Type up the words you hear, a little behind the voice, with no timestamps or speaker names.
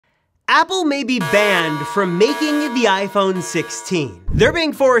Apple may be banned from making the iPhone 16. They're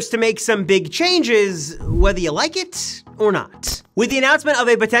being forced to make some big changes, whether you like it or not. With the announcement of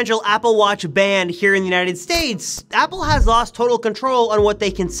a potential Apple Watch ban here in the United States, Apple has lost total control on what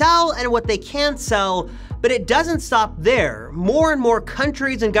they can sell and what they can't sell, but it doesn't stop there. More and more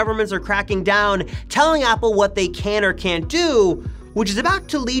countries and governments are cracking down, telling Apple what they can or can't do, which is about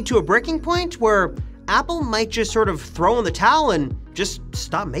to lead to a breaking point where Apple might just sort of throw in the towel and just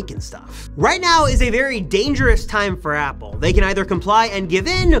stop making stuff. Right now is a very dangerous time for Apple. They can either comply and give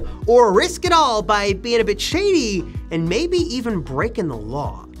in, or risk it all by being a bit shady and maybe even breaking the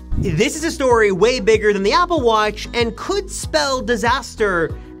law. This is a story way bigger than the Apple Watch and could spell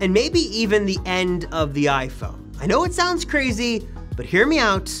disaster and maybe even the end of the iPhone. I know it sounds crazy, but hear me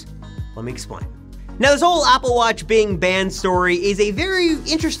out. Let me explain. Now, this whole Apple Watch being banned story is a very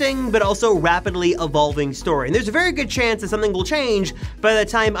interesting but also rapidly evolving story. And there's a very good chance that something will change by the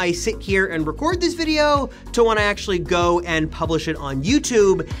time I sit here and record this video to when I actually go and publish it on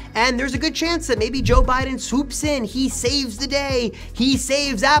YouTube. And there's a good chance that maybe Joe Biden swoops in, he saves the day, he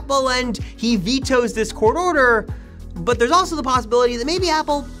saves Apple, and he vetoes this court order. But there's also the possibility that maybe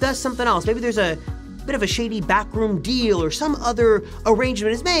Apple does something else. Maybe there's a bit of a shady backroom deal or some other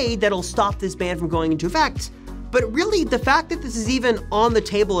arrangement is made that'll stop this ban from going into effect. But really, the fact that this is even on the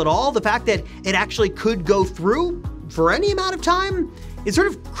table at all, the fact that it actually could go through for any amount of time, is sort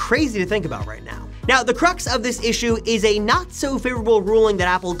of crazy to think about right now. Now, the crux of this issue is a not so favorable ruling that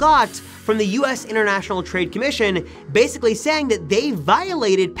Apple got from the US International Trade Commission, basically saying that they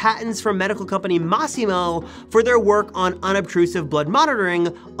violated patents from medical company Masimo for their work on unobtrusive blood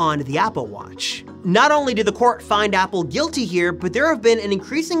monitoring on the Apple Watch. Not only did the court find Apple guilty here, but there have been an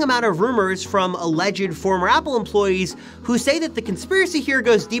increasing amount of rumors from alleged former Apple employees who say that the conspiracy here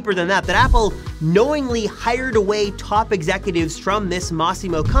goes deeper than that Apple knowingly hired away top executives from this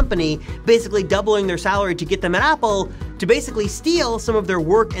Masimo company, basically doubling their salary to get them at Apple, to basically steal some of their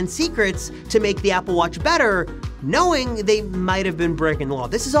work and secrets to make the Apple Watch better, knowing they might have been breaking the law.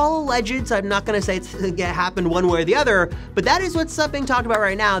 This is all alleged, so I'm not gonna say it's gonna happen one way or the other, but that is what's being talked about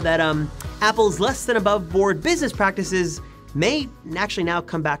right now, that Apple's less than above board business practices may actually now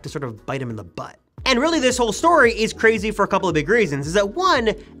come back to sort of bite them in the butt. And really, this whole story is crazy for a couple of big reasons. Is that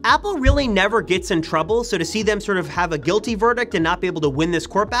one, Apple really never gets in trouble, so to see them sort of have a guilty verdict and not be able to win this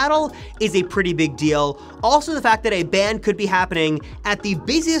court battle is a pretty big deal. Also, the fact that a ban could be happening at the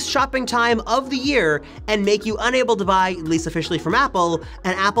busiest shopping time of the year and make you unable to buy, at least officially from Apple,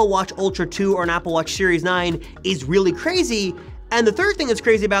 an Apple Watch Ultra 2 or an Apple Watch Series 9 is really crazy. And the third thing that's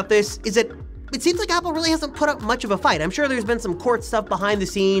crazy about this is that it seems like Apple really hasn't put up much of a fight. I'm sure there's been some court stuff behind the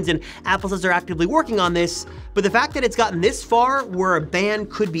scenes and Apple says they're actively working on this, but the fact that it's gotten this far where a ban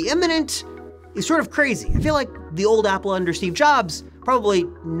could be imminent is sort of crazy. I feel like the old Apple under Steve Jobs probably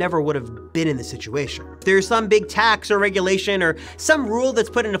never would have been in this situation. If there's some big tax or regulation or some rule that's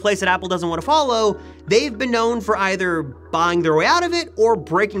put into place that Apple doesn't want to follow, they've been known for either buying their way out of it or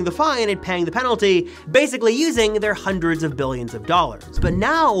breaking the fine and paying the penalty, basically using their hundreds of billions of dollars. But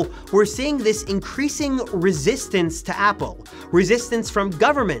now we're seeing this increasing resistance to Apple. Resistance from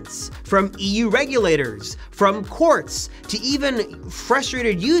governments, from EU regulators, from courts, to even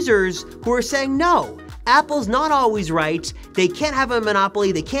frustrated users who are saying, no, Apple's not always right, they can't have a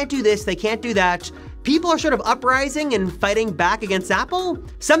monopoly, they can't do this, they can't do that. People are sort of uprising and fighting back against Apple,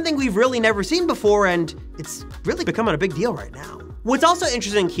 something we've really never seen before, and it's really becoming a big deal right now. What's also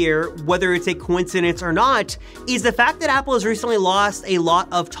interesting here, whether it's a coincidence or not, is the fact that Apple has recently lost a lot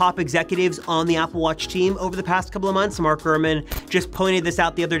of top executives on the Apple Watch team over the past couple of months. Mark Gurman just pointed this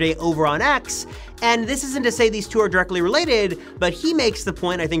out the other day over on X. And this isn't to say these two are directly related, but he makes the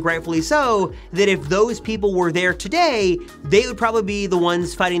point, I think rightfully so, that if those people were there today, they would probably be the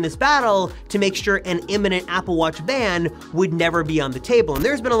ones fighting this battle to make sure an imminent Apple Watch ban would never be on the table. And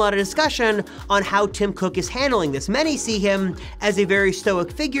there's been a lot of discussion on how Tim Cook is handling this. Many see him as a very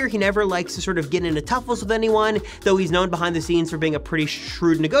stoic figure. He never likes to sort of get into tuffles with anyone, though he's known behind the scenes for being a pretty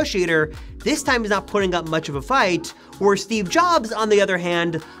shrewd negotiator. This time he's not putting up much of a fight, where Steve Jobs, on the other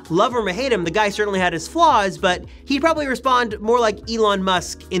hand, love him or hate him, the guy certainly had his flaws, but he'd probably respond more like Elon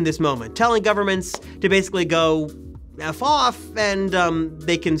Musk in this moment, telling governments to basically go F off and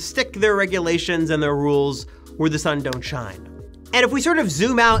they can stick their regulations and their rules where the sun don't shine. And if we sort of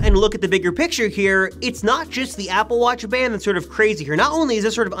zoom out and look at the bigger picture here, it's not just the Apple Watch ban that's sort of crazy here. Not only is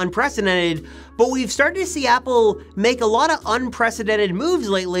this sort of unprecedented, But we've started to see Apple make a lot of unprecedented moves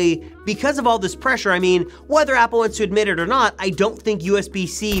lately because of all this pressure. I mean, whether Apple wants to admit it or not, I don't think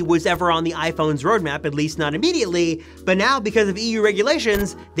USB-C was ever on the iPhone's roadmap, at least not immediately. But now, because of EU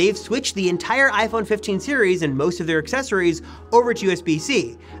regulations, they've switched the entire iPhone 15 series and most of their accessories over to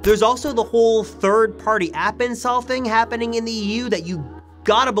USB-C. There's also the whole third-party app install thing happening in the EU that you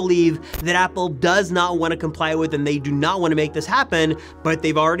gotta believe that Apple does not want to comply with, and they do not want to make this happen, but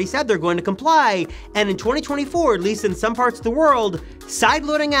they've already said they're going to comply. And in 2024, at least in some parts of the world,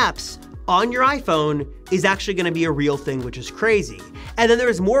 side-loading apps on your iPhone is actually going to be a real thing, which is crazy. And then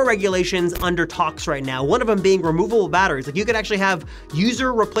there's more regulations under talks right now, one of them being removable batteries. Like, you could actually have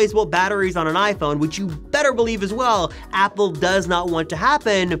user replaceable batteries on an iPhone, which you better believe as well Apple does not want to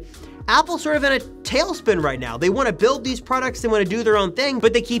happen. Apple's sort of in a tailspin right now. They want to build these products, they want to do their own thing,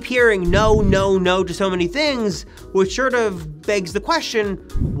 but they keep hearing no, no, no to so many things, which sort of begs the question,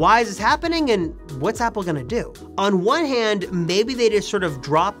 why is this happening and what's Apple gonna do? On one hand, maybe they just sort of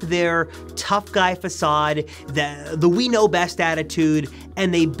drop their tough guy facade, the we know best attitude,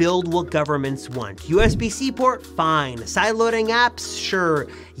 and they build what governments want. USB-C port, fine. Side-loading apps, sure.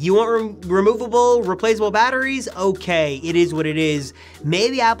 You want removable, replaceable batteries? Okay, it is what it is.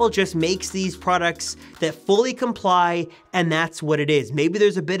 Maybe Apple just makes these products that fully comply, and that's what it is. Maybe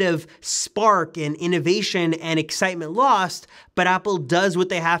there's a bit of spark and innovation and excitement lost, but Apple does what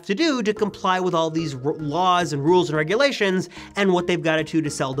they have to do to comply with all these laws and rules and regulations and what they've got to do to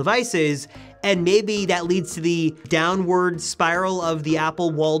sell devices. And maybe that leads to the downward spiral of the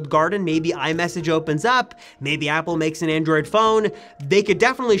Apple walled garden. Maybe iMessage opens up, maybe Apple makes an Android phone. They could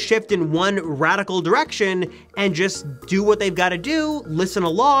definitely shift in one radical direction and just do what they've got to do, listen to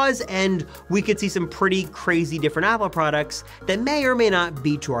laws, and we could see some pretty crazy different Apple products that may or may not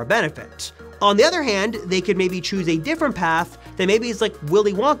be to our benefit. On the other hand, they could maybe choose a different path that maybe is like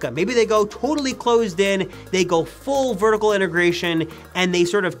Willy Wonka. Maybe they go totally closed in, they go full vertical integration, and they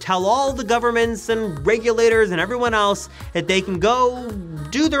sort of tell all the governments and regulators and everyone else that they can go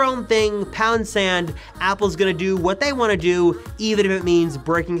do their own thing, pound sand. Apple's gonna do what they wanna do, even if it means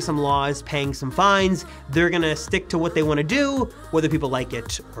breaking some laws, paying some fines. They're gonna stick to what they wanna do, whether people like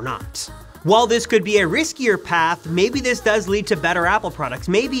it or not. While this could be a riskier path, maybe this does lead to better Apple products.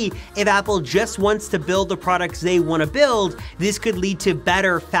 Maybe if Apple just wants to build the products they want to build, this could lead to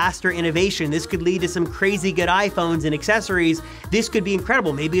better, faster innovation. This could lead to some crazy good iPhones and accessories. This could be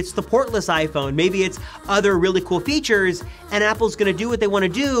incredible. Maybe it's the portless iPhone. Maybe it's other really cool features, and Apple's going to do what they want to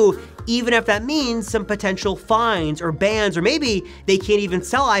do, even if that means some potential fines or bans, or maybe they can't even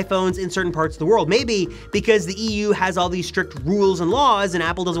sell iPhones in certain parts of the world. Maybe because the EU has all these strict rules and laws and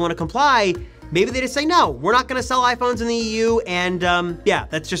Apple doesn't want to comply, maybe they just say, no, we're not gonna sell iPhones in the EU, and yeah,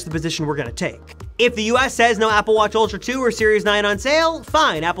 that's just the position we're gonna take. If the US says no Apple Watch Ultra 2 or Series 9 on sale,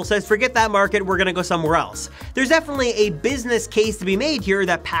 fine. Apple says, forget that market, we're gonna go somewhere else. There's definitely a business case to be made here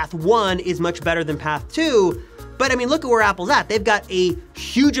that path 1 is much better than path 2, but I mean, look at where Apple's at. They've got a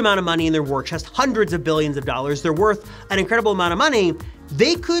huge amount of money in their war chest, hundreds of billions of dollars. They're worth an incredible amount of money.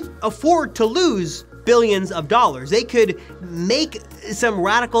 They could afford to lose billions of dollars. They could make some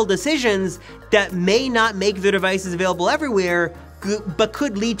radical decisions that may not make their devices available everywhere, but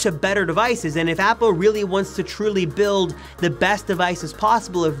could lead to better devices. And if Apple really wants to truly build the best devices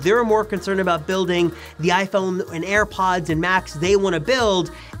possible, if they're more concerned about building the iPhone and AirPods and Macs they want to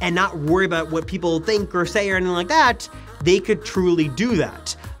build and not worry about what people think or say or anything like that, they could truly do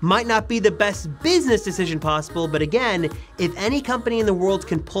that. Might not be the best business decision possible, but again, if any company in the world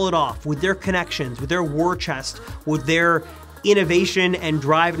can pull it off with their connections, with their war chest, with their innovation and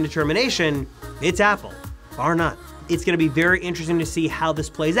drive and determination, it's Apple, bar none. It's gonna be very interesting to see how this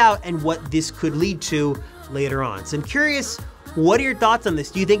plays out and what this could lead to later on. So I'm curious, what are your thoughts on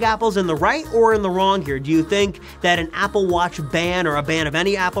this? Do you think Apple's in the right or in the wrong here? Do you think that an Apple Watch ban or a ban of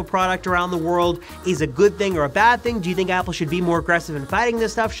any Apple product around the world is a good thing or a bad thing? Do you think Apple should be more aggressive in fighting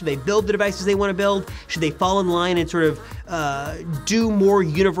this stuff? Should they build the devices they want to build? Should they fall in line and sort of do more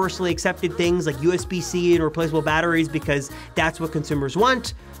universally accepted things like USB-C and replaceable batteries because that's what consumers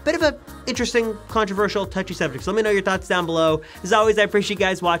want? Bit of an interesting, controversial, touchy subject. So let me know your thoughts down below. As always, I appreciate you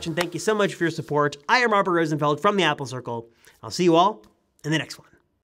guys watching. Thank you so much for your support. I am Robert Rosenfeld from the Apple Circle. I'll see you all in the next one.